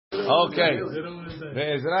Okay.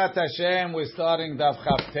 Be'ezrat Hashem, we're starting Daf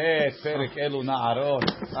Chavtet, Perek Elu Na'arot.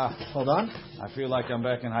 Hold on. I feel like I'm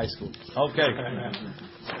back in high school. Okay.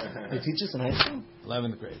 They teach us in high school?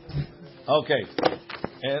 11th grade. Okay.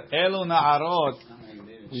 Elu Na'arot.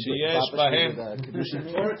 Sheyesh Bahem.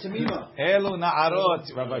 Elu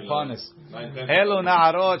Na'arot. Rabbi Parnas. Elu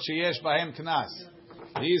Na'arot. Sheyesh Bahem Knas.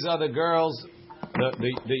 These are the girls.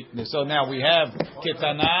 So now we have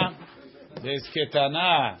Ketana. There's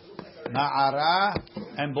Ketana, Na'ara,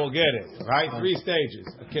 and Bogeret. Right? 3 stages.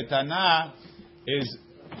 A Ketana is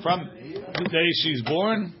from the day she's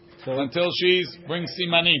born until she brings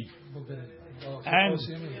Simanim.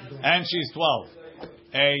 And she's 12.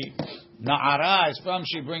 A Na'ara is from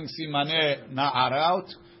she brings Simane Na'ara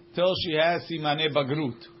out till she has Simane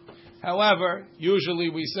Bagrut. However, usually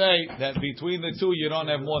we say that between the two you don't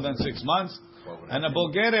have more than 6 months. And a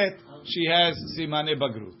Bogeret, she has Simane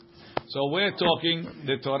Bagrut. So we're talking,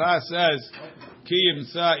 the Torah says, Ki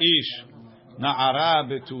yimsa ish na'ara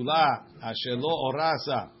betula asher lo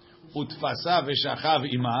orasa utfasa v'shachav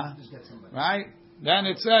ima. Right? Then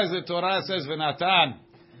it says, the Torah says, V'natan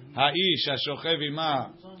ha'ish ashochev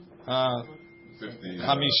ima 50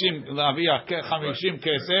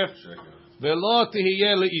 kesef v'lo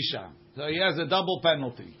tihiyeh le'isha. So he has a double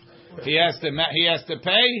penalty. He has to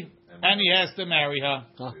pay and he has to marry her.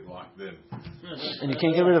 Huh. And you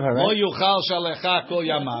can't get rid of her, right?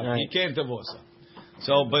 He can't divorce her.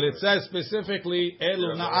 So, but it says specifically,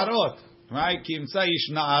 Elu Na'arot, right? Kimsa ish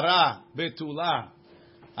Na'ara betula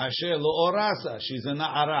asher lo orasa. She's a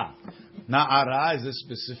Na'ara. Na'ara is a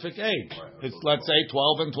specific age. It's, let's say,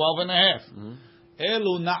 12 and 12 and a half.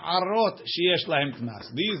 Elu Na'arot sheyesh lahem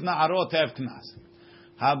knas. These Na'arot have knas.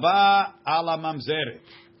 Haba ala mamzeret.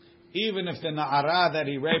 Even if the Na'ara that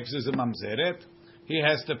he rapes is a mamzeret, he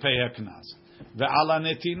has to pay her knas. Ve'ala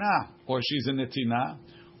netina, or she's a netina,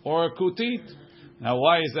 or a kutit. Now,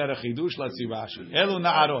 why is that a chidush? Let's see Rashi. Elu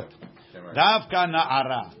na'arot. Davka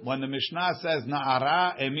na'ara. When the Mishnah says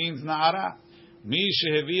na'ara, it means na'ara. Mi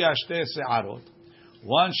sheheviya shte se'arot.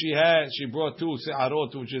 One she brought 2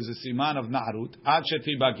 se'arot, which is a siman of na'arut. Ad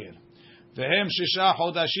sheti bagir. Vehem shisha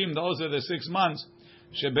chodashim. Those are the 6 months.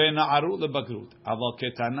 Shebe na'arut lebagrut. Aval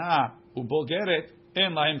ketana ubogeret.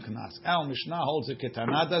 En lahem knas. Our Mishnah holds a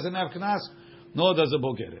ketana doesn't have knas, nor does a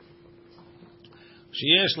bogeret.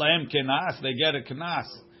 Sheyesh lahem knas, they get a knas.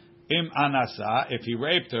 Im anasa, if he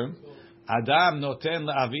raped her, Adam noten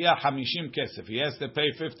la'aviyah 50 kesef. He has to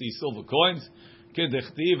pay 50 silver coins.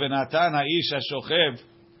 Kedechti v'natan ha'ish ha'shochev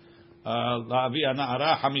la'aviyah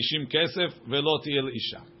na'ara 50 kesef v'lo tiyeh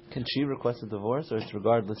l'isha. Can she request a divorce, or it's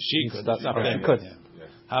regardless? She could. She could.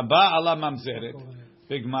 Haba ala mamzeret.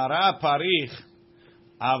 Bigmara parich.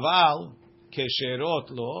 Aval kesherot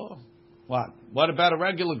lo. What? What about a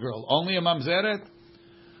regular girl? Only a mamzeret?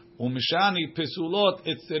 Umishani pesulot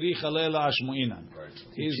etzerich alela ashmuinan.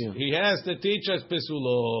 He has to teach us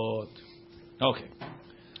pesulot. Okay.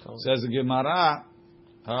 Says the Gemara.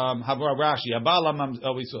 Rashi. Abala mam.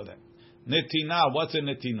 Oh, we saw that. Netina. What's a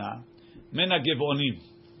netina? Mina givonim.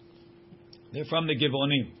 They're from the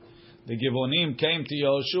givonim. The givonim came to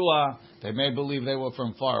Yehoshua. They may believe they were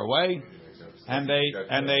from far away. And they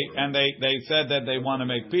said that they want to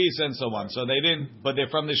make peace and so on. So they didn't, but they're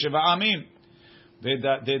from the Shiva Amim. The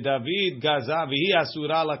David Gaza vihi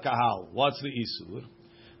asura lakahal. What's the isur?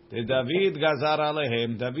 The David Gazar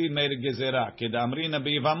alehem. David made a gezerah. Kedamrina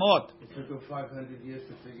bivamot. It took them 500 years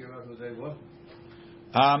to figure out who they were.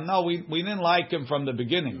 No, we didn't like him from the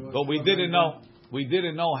beginning, but we didn't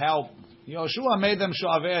know how. Yoshua made them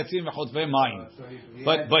shoavei etzim v'chotvei mayim.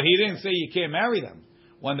 But he didn't say you can't marry them.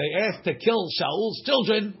 When they asked to kill Shaul's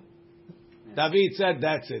children, David said,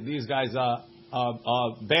 "That's it. These guys are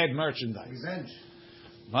bad merchandise." Revenge.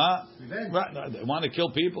 Huh? Revenge. Right. They want to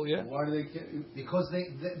kill people, yeah. Why do they kill? Because the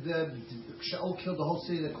Shaul killed the whole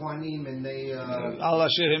city of the Kohanim, and they. Allah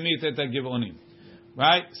shehemit et givonim.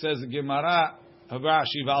 Right? Says the Gemara.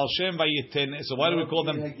 Rashi v'al shem vayitene. So why do we call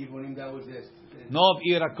them? That was this. Nov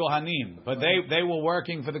ira Kohanim, but they were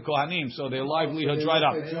working for the Kohanim, so their livelihood dried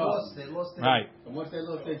up. They lost their right. And once they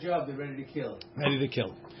lost their job, they're ready to kill. Ready to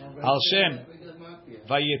kill. Al Shem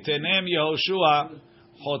vayitenem Yehoshua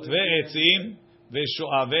chotve etzim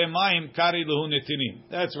v'shoave mayim kari lehu netinim.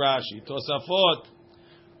 That's Rashi. Tosafot,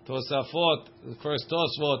 the first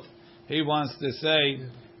Tosfot, he wants to say,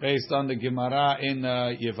 based on the Gemara in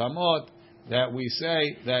Yevamot, that we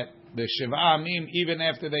say that the Shiva Amim, even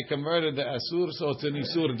after they converted the Asur, so it's an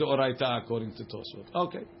Isur D'oraita according to Tosfot.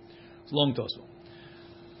 Okay. It's long Tosfot.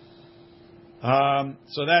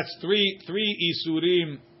 So that's three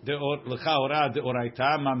Isurim L'chaora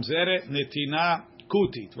D'oraita, Mamzeret, Netina,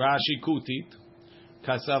 Kutit. Rashi Kutit.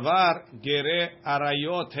 Kasavar gere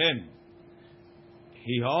arayot hen.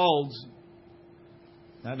 He holds.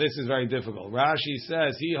 Now this is very difficult. Rashi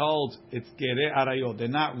says he holds it's gere arayot. They're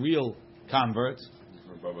not real converts.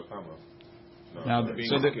 Now, but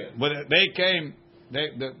they came.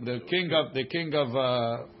 The king of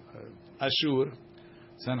Ashur,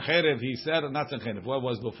 Sancherib. He settled not Sancherib. What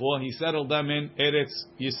was before? He settled them in Eretz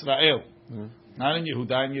Yisrael, not in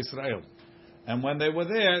Yehuda, in Yisrael. And when they were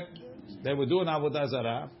there, they were doing Avodah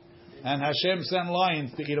Zarah, and Hashem sent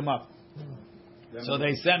lions to eat them up. So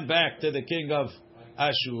they sent back to the king of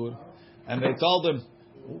Ashur, and they told him,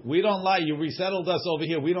 "We don't like you. Resettled us over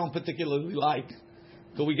here. We don't particularly like.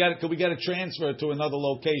 Could we get a transfer to another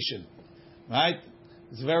location? Right?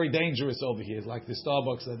 It's very dangerous over here. It's like the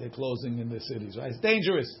Starbucks that they're closing in the cities. Right? It's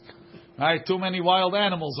dangerous. Right? Too many wild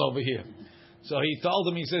animals over here." So he told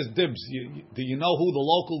him, he says, "Dibs, do you know who the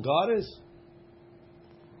local God is?"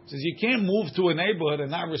 He says, "You can't move to a neighborhood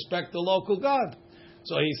and not respect the local God."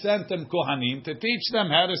 So he sent them Kohanim to teach them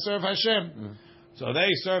how to serve Hashem. So they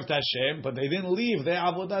served Hashem, but they didn't leave their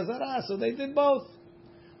Avodah Zarah, so they did both.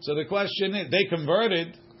 So the question is, they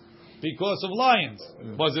converted because of lions.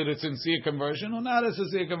 Was it a sincere conversion or not a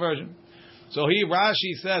sincere conversion? So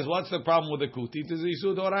Rashi says, what's the problem with the Kuti?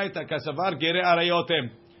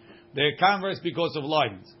 They're converts because of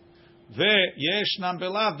lions.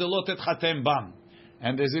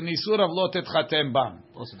 And there's an isur of lotet chatem bam.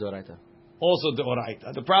 Also Doraita. Also the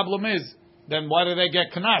oraita. The problem is, then why do they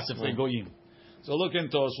get knas if they go in? So look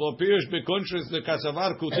into Oslo. Pirush bekuntris the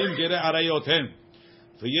kasavar kutim gere arayot hen.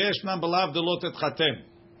 V'yesh nam belav de lotet chatem.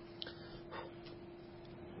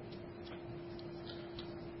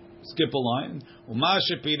 Skip a line. Uma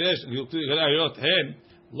shepiresh gere arayot hen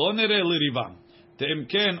lo nere lirivam.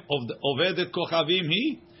 Te'imken ovedet kochavim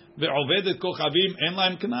hi ve'ovedet kochavim en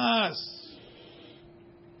laim knas.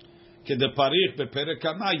 כדפריך בפרק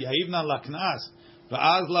כמה יאיבנה לקנס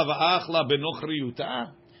ואז לה ואח לה בנוכריותה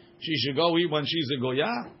she should go eat when she's a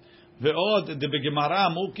goya ועוד בגמרא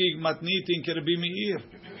מוקי מתניתין כרבי מאיר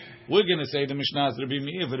we're going to say the Mishnah is רבי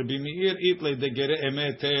מאיר ורבי מאיר איתלי דגרי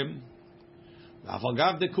אמת הם ואף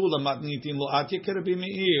אגב דכולה מתניתין לא עתיה כרבי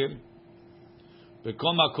מאיר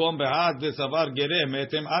בכל מקום בהד וסבר גרי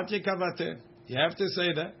אמת הם עתיה כבתה you have to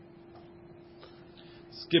say that.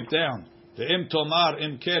 Skip down. Ve'im tomar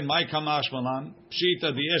im ken my kamash malan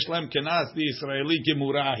pshita diyesh lem kenas di Israeli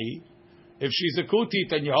gemurahi. If she's a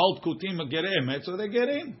kutit and you hold kutim geremet, so they get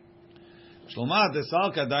in. Shlomah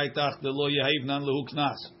desal kadaitach de lo yehivnan lehu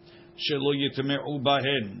knas shelo yitmeu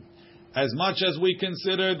bahen. As much as we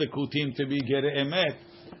consider the kutim to be geremet,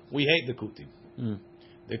 we hate the kutim.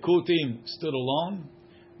 The kutim stood alone.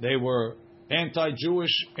 They were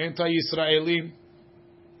anti-Jewish, anti-Israeli.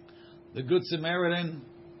 The Good Samaritan.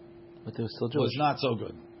 But they were still Jewish. Was not so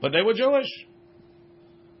good. But they were Jewish.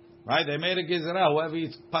 Right? They made a gizera. Whoever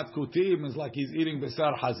eats pat kutim is like he's eating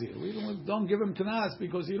besar hazir. We don't give him knas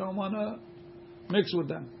because you don't want to mix with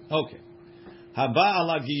them. Okay. Haba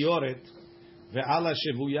ala giyoret ve'ala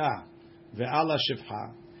shivuya ve'ala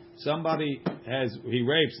shivcha. Somebody he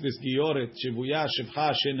rapes this giyoret, shivuya,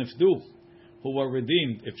 shivcha, shenifdu, who were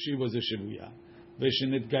redeemed if she was a shivuya.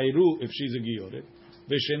 Veshenit gairu if she's a giyoret.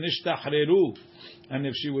 Veshenishtahreru, and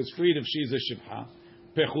if she was freed, if she's a shibha,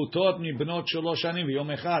 pechutot mi bnot shalosh shanim v'yom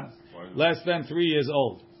echad, less than 3 years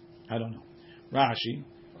old. I don't know. Rashi,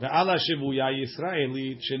 ve'ala shivuya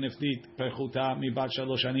Yisraelit sheniftit pechuta mi bat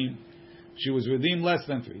shalosh shanim. She was redeemed less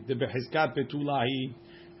than 3. The behizkat petulahi,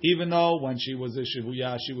 even though when she was a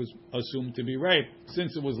shivuya, she was assumed to be raped.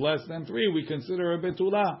 Since it was less than 3, we consider her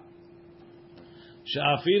betulah.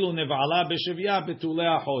 Sha'afilu nev'ala b'shivya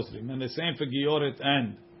betulei ha'chosrim. And the same for Gioret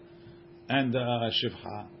and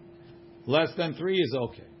Shivcha. Less than 3 is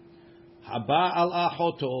okay. Haba al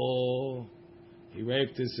achoto. He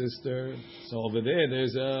raped his sister. So over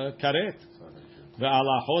there's a karet. Ve'al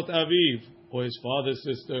achot aviv, or his father's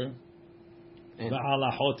sister. Ve'al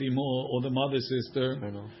achot imo, or the mother's sister.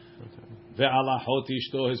 Ve'al achot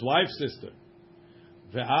ishto, his wife's sister.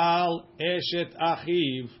 Ve'al eshet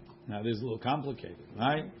achiv. Now this is a little complicated,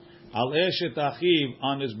 right? Al eshet achiv,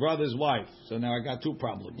 on his brother's wife. So now I got 2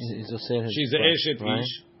 problems. She's a eshet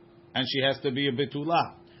ish, and she has to be a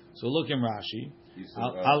betulah. So look in Rashi.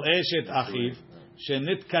 Al eshet achiv,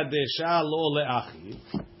 shenit kadesha lo leachiv.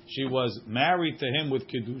 She was married to him with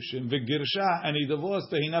kedushin, v'girsha, and he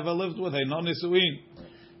divorced her. He never lived with her. No nisuin.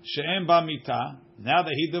 She'en ba mita. Now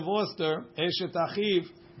that he divorced her, eshet achiv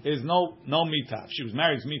is no mita. She was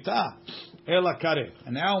married, mita. Ela karet.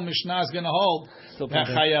 And now Mishnah is going to hold that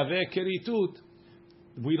chayaveh keritut.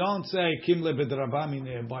 We don't say kimle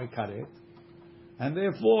bedrabamine by karet, and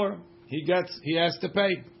therefore he has to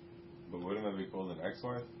pay. But wouldn't that be called an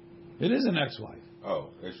ex-wife? It is an ex-wife. Oh,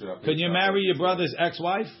 can you marry your brother's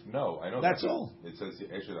ex-wife? No, I know. That's all. It says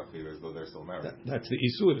Eshet Achiv as though they're still married. That's the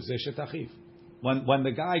Isur, is Eshet Achiv. When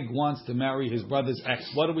the guy wants to marry his brother's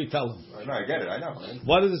ex, what do we tell him? No, I get it. I know.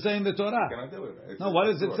 What does it say in the Torah? Can I do it? No, what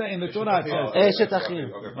does it say in the Torah? It says Eshet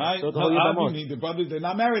Achiv. right. The brother, they're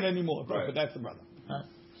not married anymore, but that's the brother.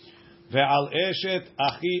 Ve'al Eshet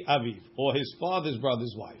Achi Aviv, or his father's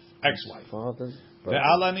brother's wife, ex-wife.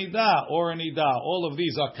 Ve'al Anida or Anida. All of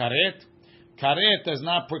these are karet. Karet does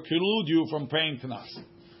not preclude you from paying knas.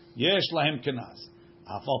 Yesh lahem knas.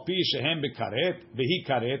 Afal pi shehem bekaret, vehi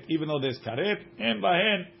karet. Even though there's karet, and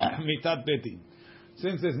bahen mitat bedin.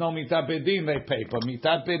 Since there's no mitat bedin, they pay. But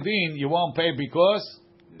mitat bedin, you won't pay because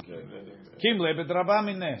kimle bedraba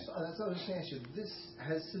mineh. So that's what I was saying. This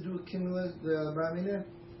has to do with kimle the bramine.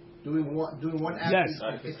 Doing one act. Yes.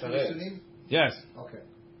 Yes. Okay.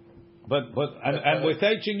 But and we're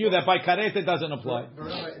teaching you that by karet it doesn't apply.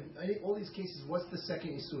 In all these cases, what's the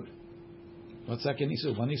second isur? What second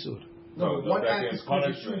isur? One isur. No, one act is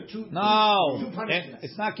punishment. No, two punishments.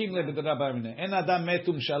 It's not kimle b'drabamine. En adam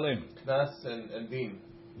metum shalem. Knas and din.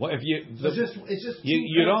 What if you? It's just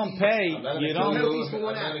you don't pay. You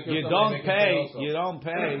don't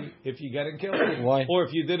pay if you're getting killed. Why? Or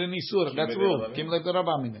if you did an isur. That's the rule. Kimle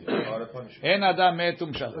b'drabamine. En adam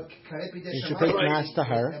metum shalem. You should pay knas to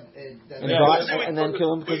her and then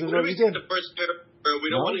kill him because of what he did. The first pair, we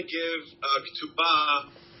don't want to give ketubah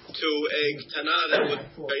to a ketana that would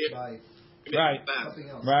right.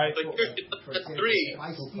 Like here's three,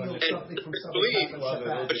 and believe,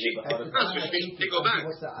 but she go back.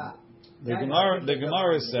 The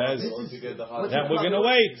Gemara says that we're going to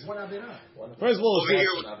wait. First of all,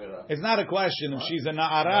 it's not a question if she's a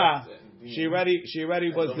na'ara. She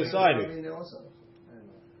already was decided.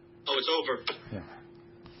 Oh, it's over. Yeah.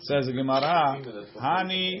 Says the Gemara,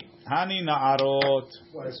 Hani na'arot.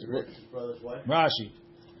 Rashi.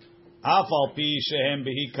 Afal pi shehem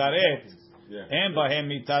behi karet. En bahem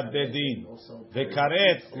mitat bedin.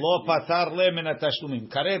 Vekaret lo patar le min tashlumim.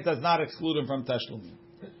 Karet does not exclude him from tashlumim.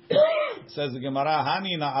 Says the Gemara,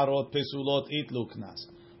 Hani na'arot pesulot itlu knas.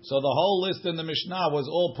 So the whole list in the Mishnah was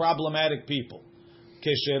all problematic people.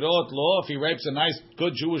 Kesherot lo, if he rapes a nice,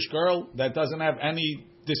 good Jewish girl that doesn't have any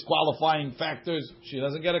disqualifying factors, she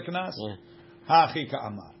doesn't get a knas. Hachi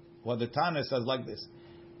ka'amar. Well, the Tana says like this.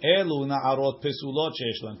 Elu na'arot pesulot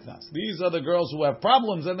sheyesh lan knas. These are the girls who have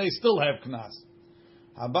problems and they still have knas.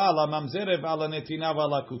 Haba la mamzerev ala netina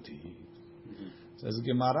v'ala kuti. Says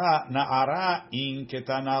Gemara, na'ara in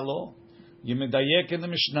ketana lo. You medayek in the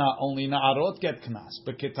Mishnah, only na'arot get knas,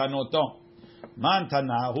 but ketanot don't. Man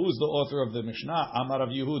Tana, who's the author of the Mishnah? Amar of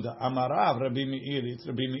Yehuda. Amarav Rabbi Meir. It's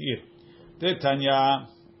Rabbi Meir. Tanya.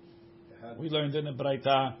 We learned in the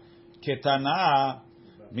Braita. Ketana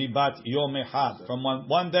mibat yom echad, from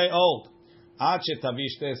one day old. Ad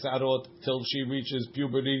shetavishte sarot, till she reaches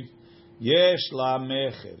puberty. Yesh la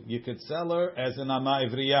mecher. You could sell her as an ama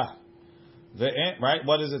ivriya. Right?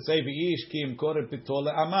 What does it say? V'ish ki imkoret pito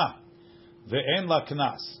le'ama. Ve'en la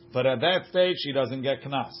knas. But at that stage, she doesn't get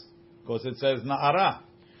knas. Because it says na'ara.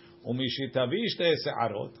 Umishitavishte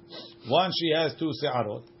se'arot. Once she has two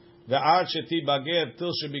se'arot. Ve'ad sheti bager,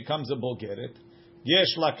 till she becomes a bogeret.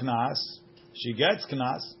 Yesh la knas. She gets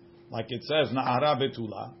knas. Like it says na'ara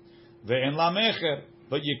betula. Ve'en la mecher.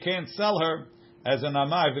 But you can't sell her as an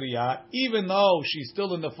ama ivriya. Even though she's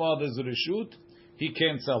still in the father's reshut, he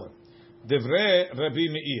can't sell her. Divrei Rabbi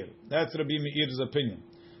Meir. That's Rabbi Meir's opinion.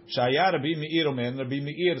 Shaya Rabbi Meir omen. Rabbi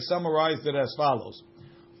Meir summarized it as follows.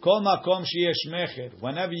 Kol makom sheyesh mecher.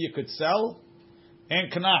 Whenever you could sell,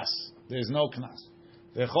 and knas, there's no knas.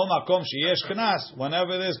 V'chol makom sheyesh knas.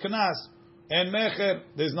 Whenever there's knas, and mecher,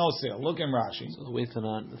 there's no sale. Look in Rashi.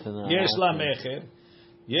 Yesh la mecher.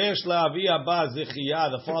 Yesh la avi abba zichiyah.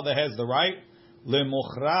 The father has the right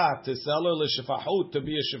lemuchra, to sell her, leshifahut, to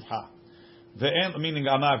be a shifha. Ve'en, meaning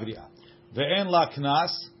amavriya. Ve'en la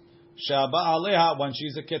knas. Shaba aleha, when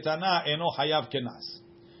she's a ketana, eno hayav kenas.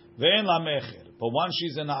 Ve'en la mecher. But once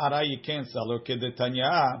she's in na'ara, you can't sell her.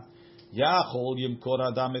 Kedetanya, yachol yimkor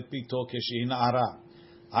adam et pito keshehi na'ara.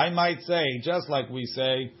 I might say, just like we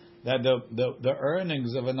say, that the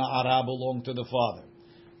earnings of a na'ara belong to the father.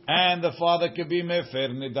 And the father could be mefer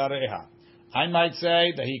nidareha. I might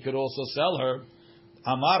say that he could also sell her.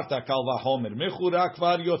 Amarta kal vahomer. Mechura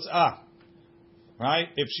kvar yotz'ah. Right?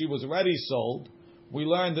 If she was already sold, we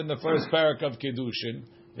learned in the first parak of Kedushin,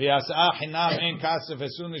 V'yasa'ah hinam en kasef,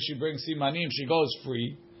 as soon as she brings simanim, she goes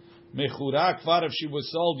free. Mechura kvar, if she was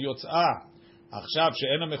sold, yotz'ah. Achshav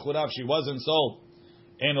she'ena mechura, if she wasn't sold,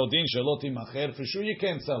 en odin shelot imacher, for sure you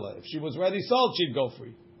can't sell her. If she was already sold, she'd go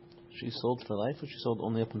free. She sold for life, or she sold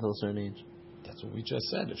only up until a certain age? That's what we just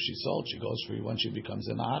said. If she sold, she goes free when she becomes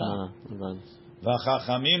an Ara.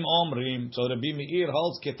 V'chachamim omrim. So Rabbi Meir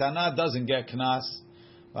holds ketana doesn't get knas.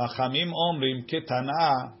 V'chachamim omrim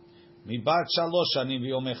ketana mibat shalosh shanim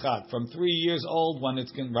v'yom echad. From 3 years old when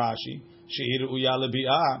it's Rashi she'ir uya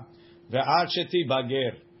lebi'ah ve'ad sheti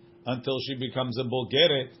bager until she becomes a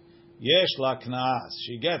bogeret yesh la knas.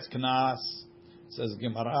 She gets knas. Says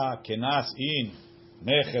Gemara kenas in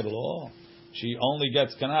mecher lo. She only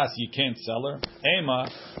gets knas, you can't sell her. Ema,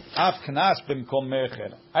 af knas bimkom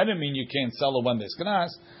mecher. I didn't mean you can't sell her when there's knas.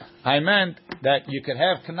 I meant that you could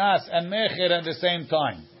have knas and mecher at the same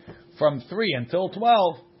time. From 3 until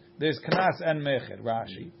 12, there's knas and mecher.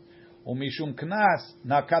 Rashi. Umishum knas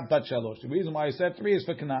nakat bat shalosh. The reason why I said 3 is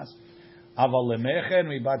for knas. Aval lemecher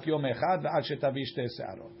mibat yom echad ve'ad shetavi shte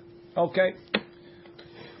se'arot. Okay.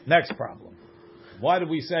 Next problem. Why do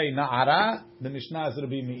we say na'ara? The Mishnah is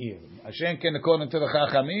Rabbi Meir. Ashenken, according to the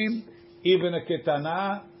Chachamim, even a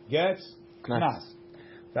ketana gets knas.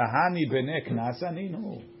 Tahani b'nei knas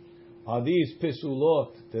aninu. Are these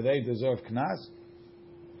pisulot? Do they deserve knas?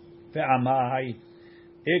 Ve'amai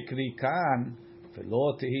ikri kan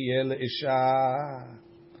v'lo tehiyeh le'isha.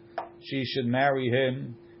 She should marry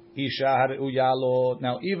him. Isha har'uya lo.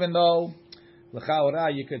 Now, even though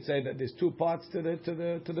l'chaora, you could say that there's 2 parts to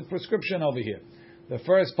the prescription over here. The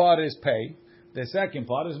first part is pay. The second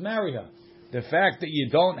part is marry her. The fact that you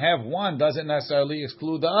don't have one doesn't necessarily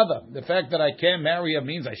exclude the other. The fact that I can't marry her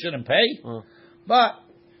means I shouldn't pay. But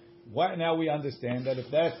now we understand that if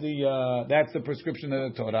that's the prescription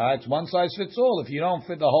of the Torah, it's one size fits all. If you don't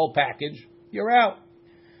fit the whole package, you're out.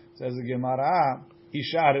 Says the Gemara,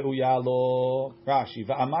 Isha re'uya lo. Rashi,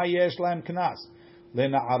 va'ama yesh lahem knas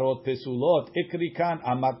lena'arot pesulot ikri kan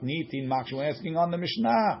amat nitin mak. We're asking on the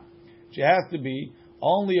Mishnah. She has to be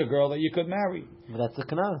only a girl that you could marry. But that's a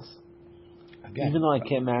knas. Even though I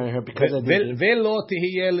can't marry her because I did Velo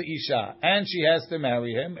tehiyeh le'isha. And she has to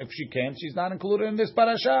marry him. If she can't, she's not included in this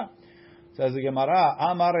parasha. Says the Gemara,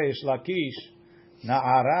 Amar Reish Lakish,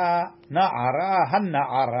 Na'ara,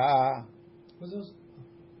 Han-Na'ara. What's those?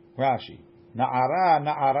 Rashi. Na'ara,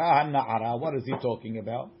 Han-Na'ara. What is he talking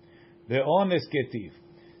about? Ve'ones ketiv.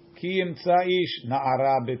 Ki imtza'ish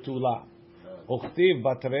Na'ara betula. Uchtiv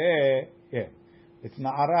batre. Yeah. It's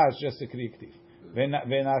Na'ara, it's just a kriktiv.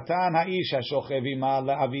 Ve'natan ha'isha shochevima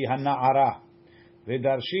la'avi ha-Na'ara.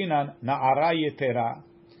 Ve'darshinan Na'ara yetera.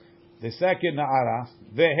 The second Na'ara.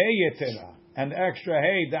 Ve'hei yetera. And extra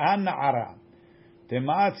hey, da'an Na'ara.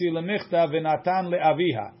 Tematzi lemichta ve'natan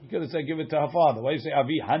le'aviha. You could have said give it to her father. Why do you say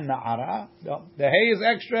avi ha-Na'ara? No. The hey is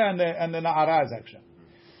extra and the Na'ara is extra.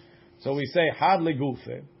 So we say had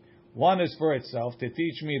legufe. One is for itself, to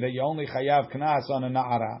teach me that you only chayav knas on a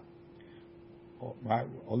na'ara. Right?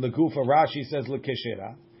 Or legufa, Rashi says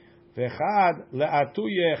lekeshera. Vechad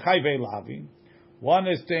le'atuye chayvei lavin. One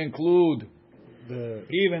is to include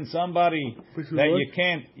even somebody that you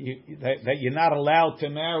can't, that you're not allowed to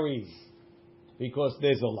marry because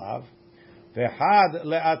there's a lav. Vechad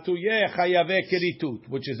le'atuye chayave keritut,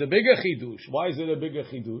 which is a bigger chidush. Why is it a bigger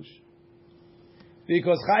chidush?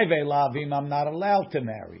 Because chayvei lavim, I'm not allowed to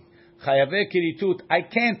marry. Chayave kiritut, I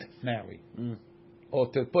can't marry. Or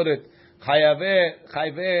to put it,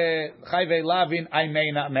 chayave lavin, I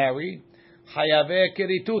may not marry. Chayave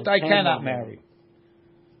kiritut, I cannot marry.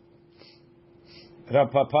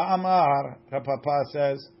 Rapapa Amar, Rapapa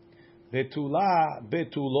says, betula,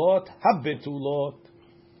 betulot, habetulot.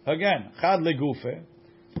 Again, chad legufe,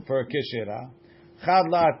 for a keshera. Chad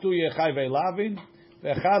la'atuye chayave lavin.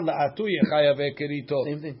 Same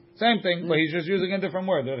thing, but he's just using a different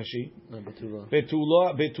word, Rashi.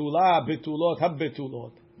 Betula, betulot,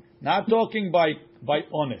 habetulot. Not talking by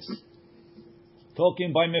honest.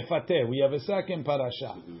 Talking by mefateh. We have a second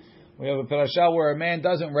parasha. We have a parasha where a man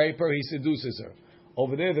doesn't rape her, he seduces her.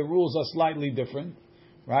 Over there, the rules are slightly different,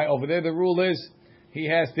 right? Over there, the rule is he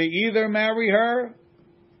has to either marry her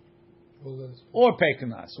or pay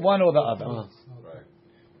knas, one or the other.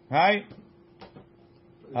 Right?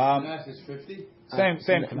 Knas is 50? Same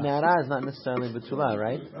knas. Na'ara is not necessarily betula,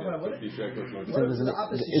 right?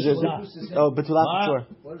 Betula for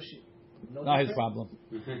What if she... Not his problem.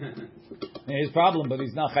 His problem, but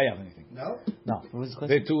he's not chayav anything. No? No. What was the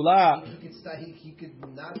question? Betula. He could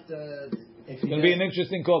not... It's going to be an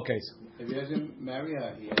interesting court case. If he doesn't marry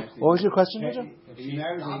her, he has to... What was your question, Major? If he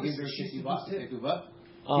marries her, he gives her ketubah.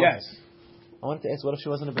 Yes. I wanted to ask, what if she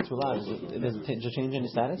wasn't a betula? Does it change any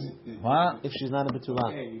status? What? If she's not a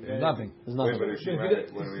betula? There's nothing. There's nothing. Wait, but if she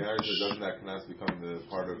married, when we married her, doesn't that knas become the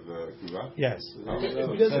part of the kuvah? Yes.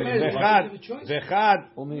 He doesn't marry her. Vechad.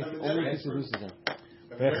 Only if he seduces her.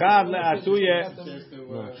 V'chad le'atuye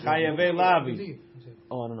chayavei lavi.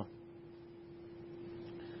 Oh, I don't know.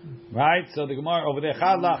 Right? So the Gemara over there,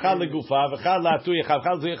 chad legufa, v'chad le'atuye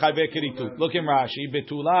chayavei keritut. Look in Rashi,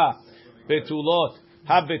 betula, betulot,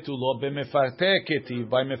 ha-betulot, b'mefateh ketiv.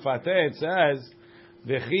 By mefateh it says,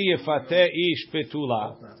 v'chi yefateh ish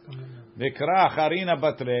betula. V'kra charina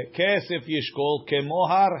batre, kesef yishkol,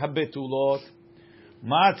 kemohar ha-betulot.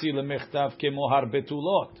 Matzi lemechtav kemohar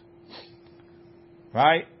betulot.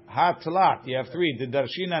 Right? Hatlat. You have three. The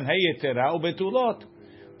darshinan heyetera ubetulot.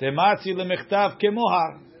 The matzi lemechtav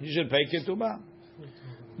kemohar. You should pay ketubah.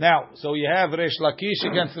 Now, so you have Resh Lakish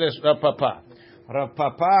against Rav Papa. Rav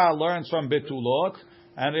Papa learns from betulot,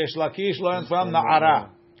 and Resh Lakish learns from na'ara.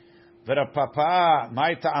 Rav Papa,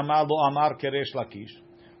 ma'ita amal lo amar ke Resh Lakish.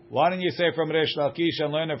 Why don't you say from Resh Lakish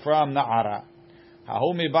and learn it from na'ara? I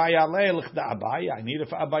need it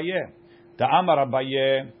for Abaye. The Amar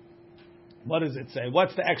Abaye. What does it say?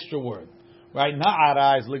 What's the extra word? Right?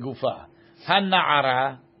 Na'ara is legufa.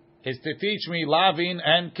 Han-na'ara is to teach me lavin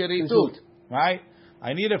and keritut. Right?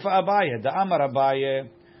 I need it for Abaye. The Amar Abaye.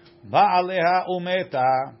 Ba'aleha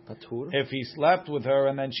umeta. If he slept with her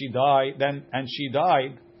and then she died,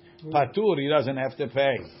 patur, he doesn't have to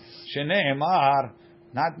pay. Shene'emar.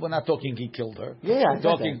 We're not talking he killed her. Yeah, we're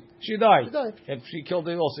talking she died. If she killed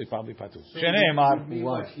her, also probably patur. Shene'emar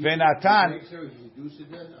v'natan.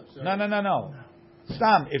 No.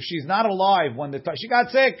 Stam. If she's not alive when she got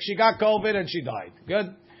sick, she got COVID and she died.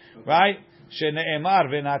 Good, right? Shene'emar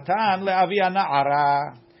v'natan le'avi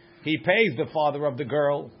na'ara. He pays the father of the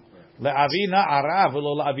girl. Le'avi na'ara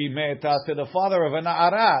v'lo le'avi meta, to the father of a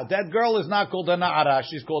na'ara. That girl is not called a na'ara.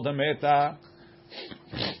 She's called a meta.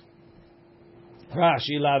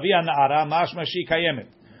 Rashi lavia na'ara mashma shi kayemet.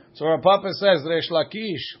 So our Papa says, Resh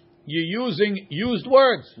Lakish, you're using used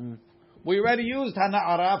words. We already used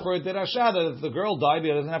hana'ara for a dirasha, that if the girl died, he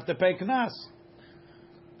doesn't have to pay knas.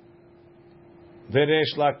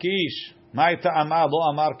 Veresh Lakish, ma'ita amar lo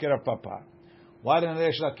amar ke Rav Papa. Why didn't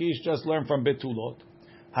Resh Lakish just learn from betulot?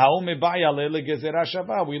 Ha'u mebaya le gezerah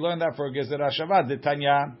shava. We learned that for a gezerah shava.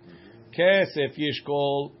 Detanya, kesef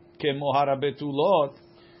yishkol ke mohara betulot.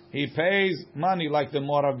 He pays money like the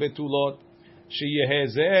mohar betulot.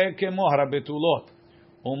 Sheyehezeh ke mohar betulot.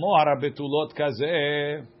 Umohar betulot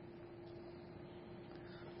kazeh.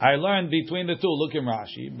 I learned between the two. Look in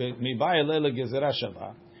Rashi. Mibaya le gezerah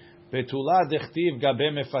shava. Betula dechtiv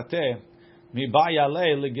gabe mefateh. Mibaya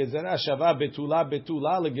le gezerah shava.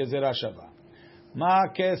 Betula legezerah shava. Ma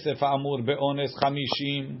kesef amur beones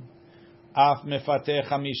 50. Af mefateh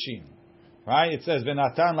 50. Right? It says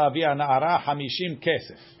v'natan lavia na'ara 50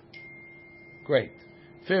 kesef. Great.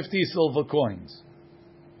 50 silver coins.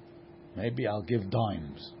 Maybe I'll give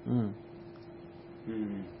dimes.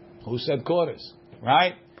 Who said quarters?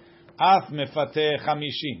 Right? Af mefateh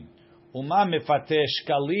 50. Uma mefateh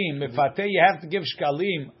shkalim. Mefateh, you have to give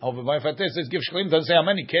shkalim. Over by mefateh says give shkalim. Doesn't say how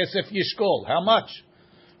many. Kesef yishkol. How much?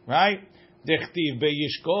 Right? Dechtiv be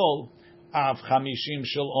yishkol. Af 50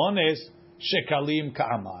 shel ones. Shekalim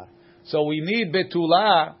ka'amar. So we need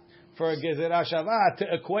betula for a gezerah shava to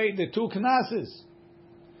equate the two knases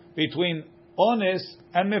between ones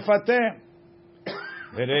and mefateh.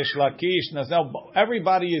 Resh Lakish. Now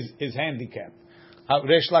everybody is handicapped.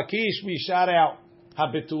 Resh Lakish, we shout out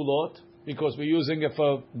habetulot because we're using it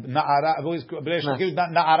for na'ara. Resh Lakish,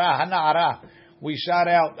 na'ara, hana'ara. We shout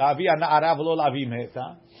out avia na'ara v'lo lavi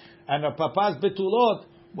meta. And the papa's betulot,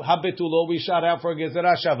 habetulot, we shout out for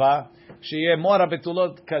gezerah shava. Sheyeh mora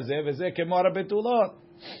betulot kazeh v'zeh ke mora betulot.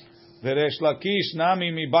 Veresh Lakish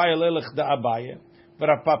nami mibaya lelech da abaye.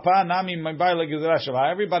 V'Rav Papa nami mibaya legezerah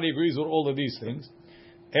shava. Everybody agrees with all of these things.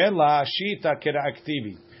 Ela shita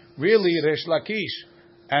kera-aktivi. Really, Resh Lakish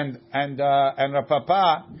and Rav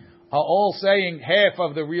Papa are all saying half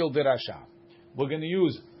of the real dirasha. We're going to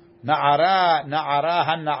use na'ara,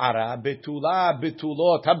 han-na'ara,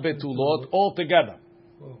 betulot, ha-betulot, all together.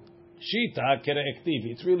 Shita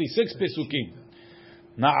kera-aktivi. It's really 6 pesukim.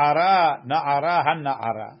 Na'ara,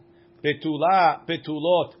 han-na'ara,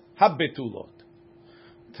 betulot, ha-betulot.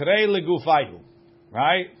 Trei legufayu.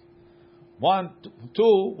 Right? 1,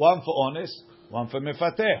 2, 1 for honest, 1 for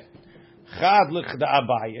mefateh. Chad l'chda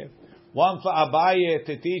abaye. 1 for abaye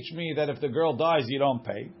to teach me that if the girl dies, you don't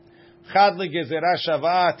pay. Chad l'gezerah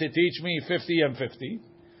shava to teach me 50 and 50.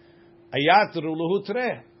 Ayat ruluhu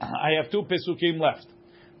treh. I have 2 pesukim left.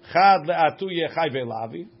 Chad le'atuye chayve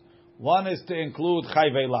lavi. 1 is to include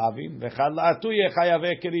chayve lavi. V'chad le'atuye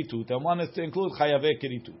chayave keritut. And 1 is to include chayave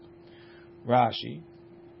keritut. Rashi.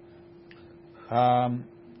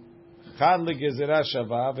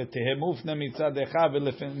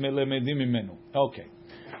 Okay.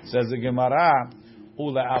 Says the Gemara,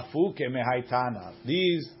 Ula'afu kemehaitana.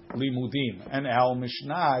 These limudim. And our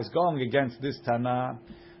Mishnah is going against this Tana.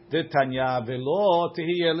 The Tanya velo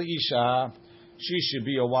tehiyeh leisha. She should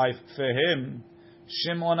be a wife for him.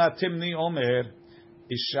 Shimon Atimni Omer.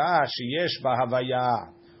 Isha sheyesh bahavaya.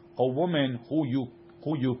 A woman who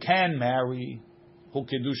you can marry. Who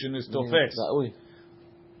Kedushin is tofes.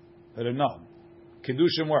 No.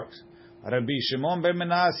 Kedushin works. Rabbi Shimon ben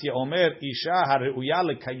Menasya Omer Isha hareuya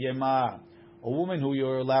lekayema. A woman who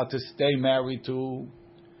you're allowed to stay married to,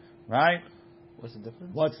 right? What's the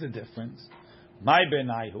difference? What's the difference? My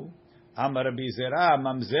benayhu, Amar Rabbi Zera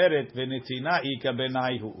mamzeret v'netina ika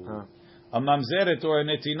benayhu. A mamzeret or a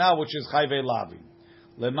netina which is chayve lavin.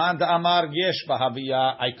 Leman da amar yesh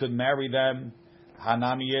bahaviyah, I could marry them.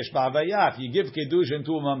 Hanami yesh bahaviyah. If you give kedushin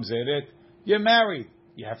to a mamzeret, you're married.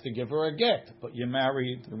 You have to give her a get, but you're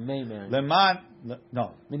married. You may marry. Leman,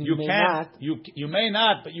 no, you may can't. not. You may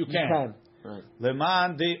not, but you can. Right.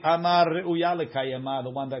 Leman de amar reuya lekayema, the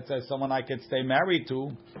one that says someone I could stay married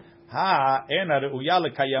to. Ha ena reuya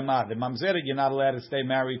lekayema, the mamzeret you're not allowed to stay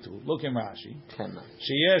married to. Look in Rashi. Cannot.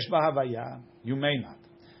 Sheyesh bahavaya, you may not.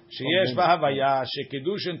 Sheyesh bahavaya,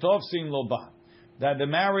 shekedushin tofsin loba, that the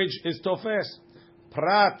marriage is tofes.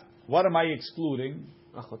 Prat, what am I excluding?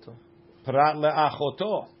 Achoto. Prat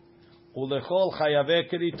le'achoto, ulechol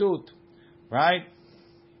chayave keritut, right?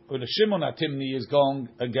 The Shimon Atimni is going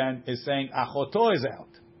again, is saying achoto is out,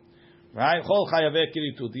 right? Chol chayave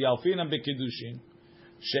keritut, the alfinam bekedushin,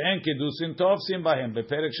 she'en kedusin tovsim bahem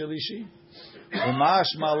beperek shelishi,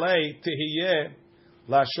 umash malei tehiyeh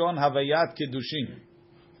lashon havayat kedushin.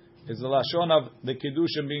 Is the lashon of the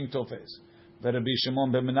kedushin being tofes. Rabbi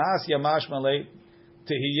Shimon ben Menasya mash malei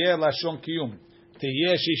tehiyeh lashon kiyum.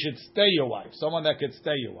 Tehiyeh, she should stay your wife, someone that could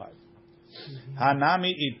stay your wife.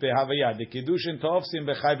 Hanami it behavaya. The kedushin tofsim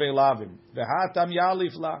bechayve lavim. Vehatam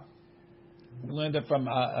yalif la. We learned it from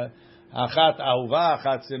achat ahuva,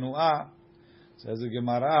 achat sinua. Says the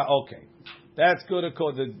Gemara. Okay, that's good.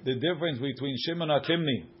 The difference between Shimon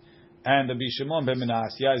Atimni and the Shimon ben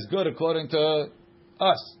Menasya is good according to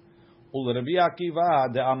us. Ul Rabbi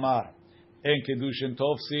Akiva de Amar en kedushin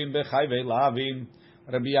tofsim bechayve lavim.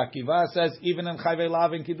 Rabbi Akiva says even in chayve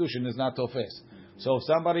lavim kedushin is not tofes. So if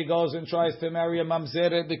somebody goes and tries to marry a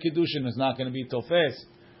mamzeret, the kedushin is not going to be tofes.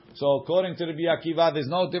 So according to Rabbi Akiva, there's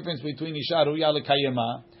no difference between isha ruya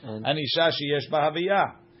lekayema and isha sheyesh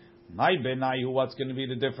bahaviyah. My benayu, what's going to be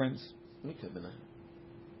the difference?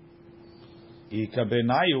 Ika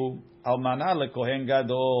benayu almana lekohen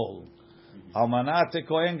gadol. Almana te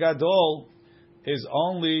kohen gadol is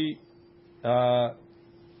only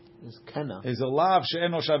is a lav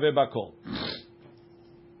she'eno shaveh bakol.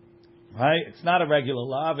 Right? It's not a regular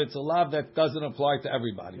lav. It's a lav that doesn't apply to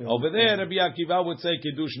everybody. Over there, Rabbi Akiva would say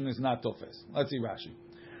kedushin is not tofes. Let's see Rashi.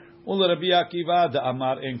 Ula Rabbi Akiva the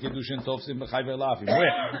Amar en kedushin tofsim b'chayve lavim.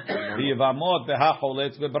 Where? V'yivamot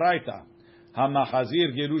v'hacholetz v'braita.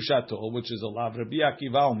 Hamachazir gerushato, which is a lav. Rabbi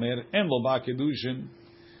Akiva omer en lo ba kedushin.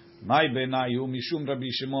 Mai benayu mishum Rabbi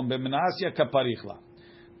Shimon ben Menasya kaparichla.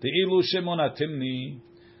 Te'ilu Shimon Atimni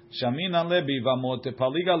shamina lebi v'amot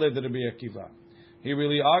paliga led Rabbi Akiva. He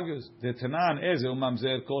really argues the Tanan Ezel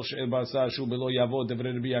Mamzer Kol She'el Basar Shu Belo Yavo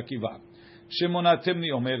Devre Rabbi Akiva. Shimon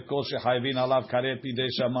Atimni Omer Kol She'chayvin Alav Karet Pidei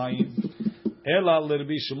Shamayim Ela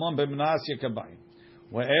Rabbi Shimon ben Menasya Kabayim.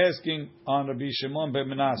 We're asking on Rabbi Shimon ben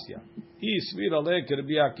Menasya. He svira lek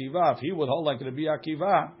Rabbi Akiva. If he would hold like Rabbi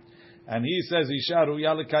Akiva, and he says Isha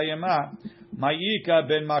Ruya Lekayema Ma'ika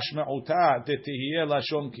ben Mashma'uta Tetihiyeh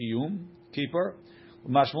Lashon Kiyum keeper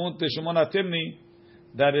Mashma'ut Shimon Atimni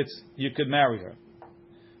that it's you could marry her.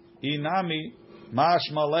 Inami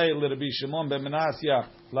mash malay Rabbi Shimon ben Menasya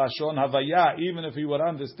lashon havaya. Even if he would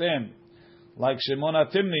understand, like Shimon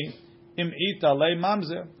Atimni, im ita lay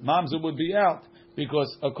mamzer. Mamzer would be out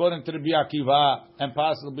because according to Rabbi Akiva and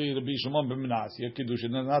possibly Rabbi Shimon ben Menasya,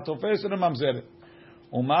 kedushin is not tofes in a mamzer.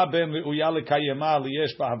 Uma ben reuya lekayema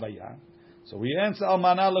liyesh bahavaya. So we answer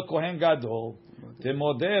almana lekohen gadol.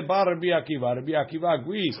 Temodeh bar Rabbi Akiva. Rabbi Akiva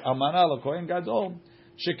agrees almana lekohen gadol.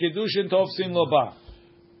 Shekedushin tofsin lo ba.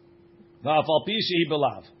 Va'afal pi shehi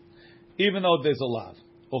belav. Even though there's a lav.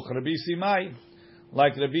 Och Rabbi Simai,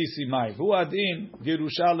 like Rabbi Simai. Hu adin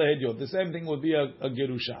gerusha lehedyot. The same thing would be a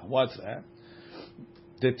gerusha. What's that?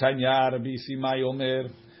 The Tanya Rabbi Simai omer.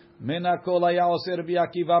 Mena kol haya oseh Rabbi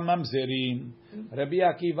Akiva mamzerim. Rabbi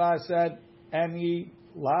Akiva said any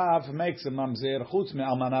lav makes a mamzer. Chutz me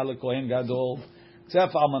almana lekohen gadol.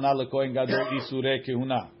 Except for almana lekohen gadol isurei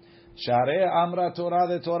kehuna. Sharei Amra Torah,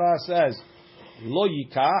 the Torah says, Lo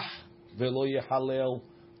yikach velo yehalel.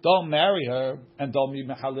 Don't marry her and don't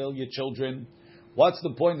mehalel your children. What's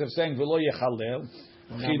the point of saying velo yehalel?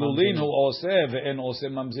 Chilulin hu oseh ve'en oseh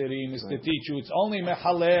mamzerim is to teach you it's only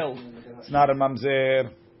mechalel. It's not a mamzer.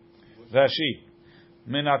 Rashi.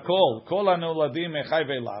 Minakol kol hanoladim mechai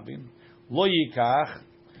ve'lavin lo yikach.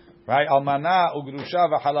 Right? Almana ugrusha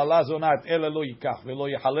v'halala zonat ele lo yikach ve'lo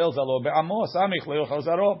yichalel zalo be'amo samich lo yochal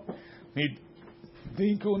zaro.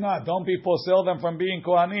 Midin kuna. Don't be posel them from being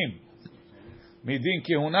kohanim. Midin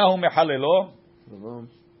kihuna hu mechalelo.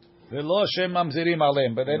 Ve'lo shem mamzerim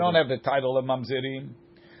alem. But they don't have the title of mamzerim.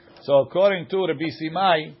 So according to Rabbi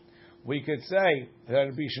Simai, we could say that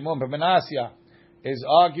Rabbi Shimon ben Menasya is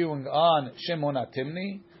arguing on Shimon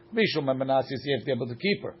Atimni. Rabbi Shimon ben Menasya is to be able to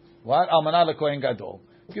keep her. What? Almanah lekohen gadol.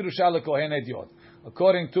 Kirusha lekohen ediot.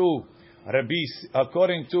 According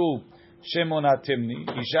to Shimon Atimni,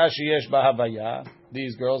 Isha sheyesh ba havaya.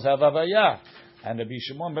 These girls have havaya, and Rabbi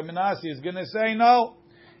Shimon ben Menasya is going to say no.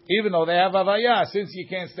 Even though they have havaya, since you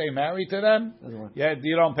can't stay married to them, yeah,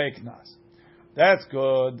 you don't pay knas. That's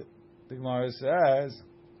good. The Gemara says,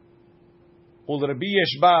 "Ul Rabbi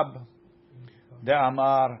Yeshbab de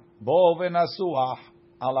Amar bo v'nasuach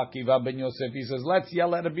al Akiva ben Yosef." He says, "Let's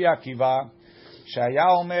yell at Rabbi Akiva."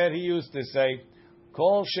 Shaya Omer, he used to say,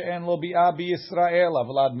 "Kol she'en lo bi'a b'Yisrael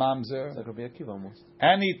avlad mamzer." Like Rabbi Akiva almost.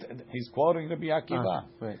 He's quoting Rabbi Akiva.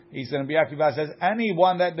 Right. He said, Rabbi Akiva says,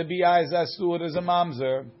 anyone that the bi'a is asur is a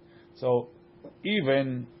mamzer. So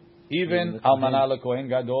even almanah lekohen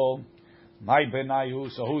gadol. My benayu.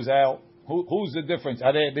 So who's out? Who's the difference?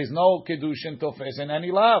 There's no kedushin tofes in any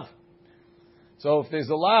lav. So if there's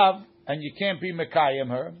a lav and you can't be mekayim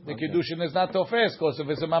her, the kedushin is not tofes. Because if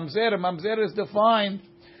it's a mamzer is defined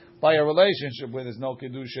by a relationship where there's no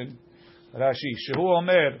kedushin. Rashi shehu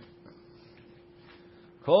omer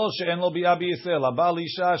kol she'en lo bi'a b'Yisrael abal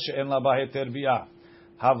isha she'en la b'heter bi'a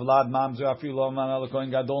havlad mamzer afilu almanah lekohen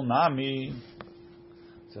gadol nami.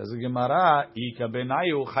 Says the Gemara, Ika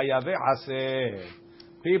benayu chayave aseh.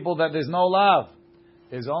 People that there's no love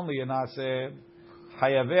is only an aseh.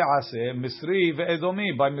 Chayave aseh misri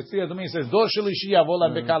ve'edomi. By misri edomi it says dor shelishi yavo la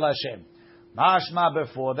bekal Hashem. Mashma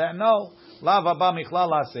before that no. Lav haba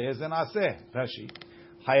michlal aseh is an aseh. Rashi.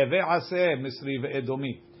 Chayave aseh misri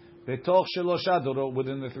ve'edomi. Betoch shelosha dorot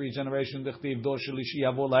within the 3 generations dichtiv dor shelishi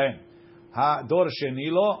yavo lahem. Ha dor sheni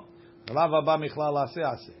lo lav haba michlal aseh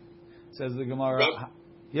aseh. Says the Gemara.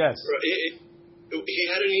 Yes. He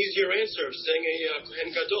had an easier answer of saying a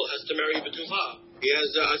Kohen Gadol has to marry Betula. He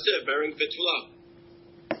has Aseh bearing Betula.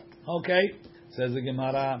 Okay. Says the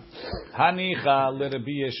Gemara, Hanicha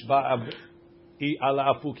l'Rabbi Yeshbab ala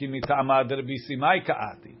afuki mitama d'Rabbi Simai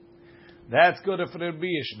ka'ati. That's good if Rabbi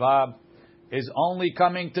Yeshbab is only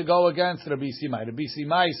coming to go against Rabbi Simai. Rabbi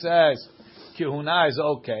Simai says kihuna is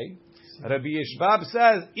okay. Rabbi Yeshbab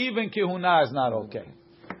says even kihuna is not okay.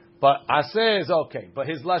 But aseh is okay. But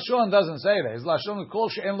his lashon doesn't say that. His lashon is kol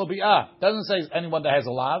she'en lo bi'ah. Doesn't say anyone that has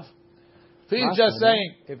a lav.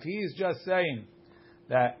 If he's just saying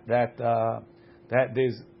that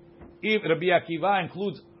there's even Rabbi Akiva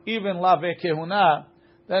includes even lav kehuna,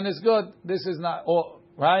 then it's good. This is not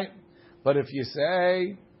right. But if you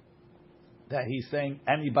say that he's saying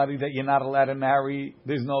anybody that you're not allowed to marry,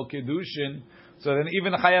 there's no kedushin, so then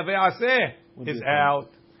even chayav aseh is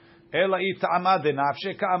out. That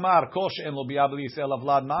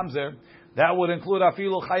would include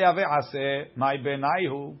afilu chayav aseh my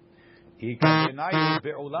benayhu ika benayhu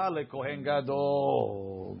be'ula lekohen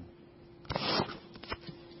gadol.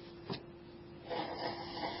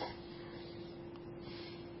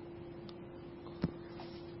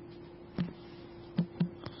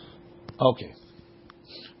 Okay.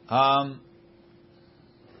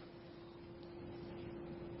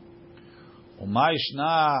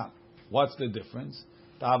 Umayishna. What's the difference?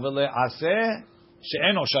 Tavele aseh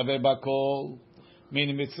she'eno shaveh bakol.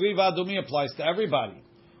 Meaning mitzri v'adumi applies to everybody.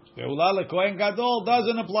 Be'ula lekohen gadol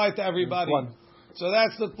doesn't apply to everybody. So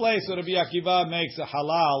that's the place where Rabbi Akiva makes a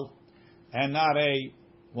halal and not a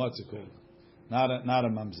what's it called? Not a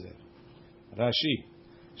mamzer. Rashi.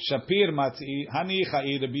 Shapir matzi hani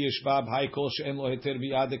chai Rabbi Yeshbab hay kol she'en lo heter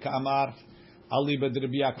biyad ka'amar ali bed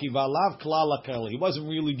Rabbi Akiva lav klal akal. He wasn't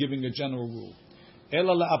really giving a general rule.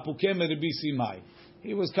 Ela la'apukem Rabbi Simai.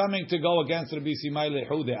 He was coming to go against Rabbi Simai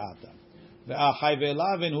lehu de'ata. Ve'achayve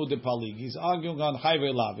lavin hu de'palig. He's arguing on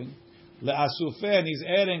chayve lavin. Le'asufen, he's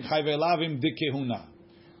adding chayve lavim dekehuna.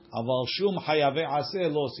 Aval shum chayave aseh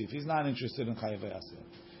losif. He's not interested in chayave aseh.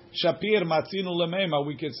 Shapir matzinu lemema.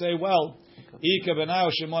 We could say, well, Ika benayo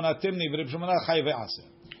Shimon atimni v'Reb Shimon chayve aseh.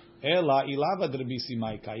 Ela ilavad Rabbi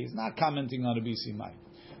Simai kai. He's not commenting on Rabbi Simai.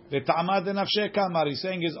 V'ta'amad nafsheh kamar. He's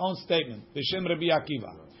saying his own statement. B'shem Rabbi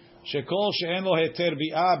Akiva. Shekol she'en lo heter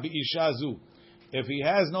bi'ah bi'isha zu. If he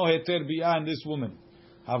has no heter bi'ah in this woman,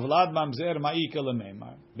 Avlad mamzer ma'ika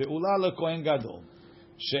lememar. Be'ula lekohen gadol.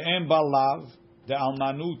 She'em balav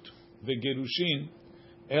de'almanut ve'gerushin.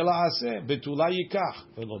 Ela aseh betula yikach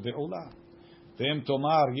velo be'ula. Ve'em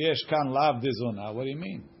tomar yesh kan lav de zona. What do you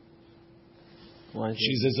mean?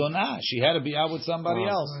 She's a zona. She had to be out with somebody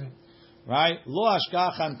else. Right? Lo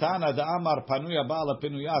ashkach antana da'amar panuya ba'ala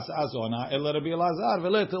penuyas azona ela Rabbi Elazar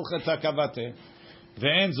velo tilcheta kavate.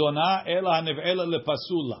 Ve'en zona ela hanev'ela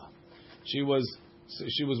lepasula. She was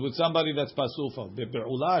with somebody that's pasul for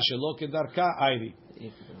be'ula shelo kedarka ayri.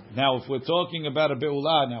 Now, if we're talking about a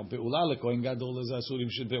be'ula, now be'ula lekohen gadol is asurim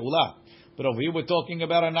shel be'ula. But over here we're talking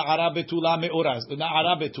about a na'ara betula me'uras. The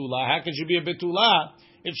na'ara betula, how could she be a betula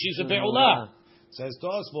if she's a be'ula? Says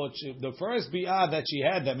Tosfot, the first bi'ah that she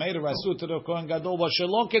had that made her asur to the kohen gadol was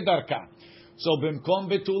shelo kedarka. So bimkom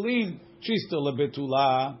betulin, she's still a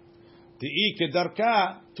betula. Ti'i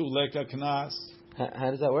kedarka tuleka knas. How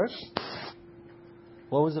does that work?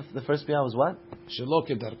 What was the first bi'ah was what? Shelo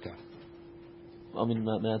kedarka. I mean,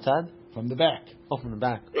 me'atad? From the back. Oh, from the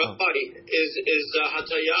back. Rabbi, is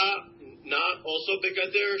Hataya not also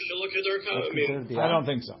begader shelo kedarka? I don't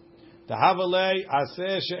think so. Tahavalei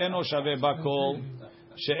aseh she'eno shaveh bakol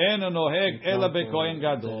she'eno noheg ela bekohen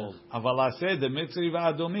gadol aval aseh demitri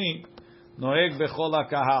va'adomi noheg bechol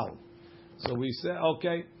hakahal. So we say,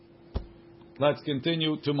 okay, let's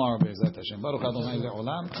continue tomorrow. Be'ezrat Hashem. Baruch Adonai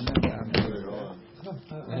le'olam. Amen. 10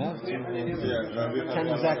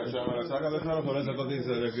 exactly.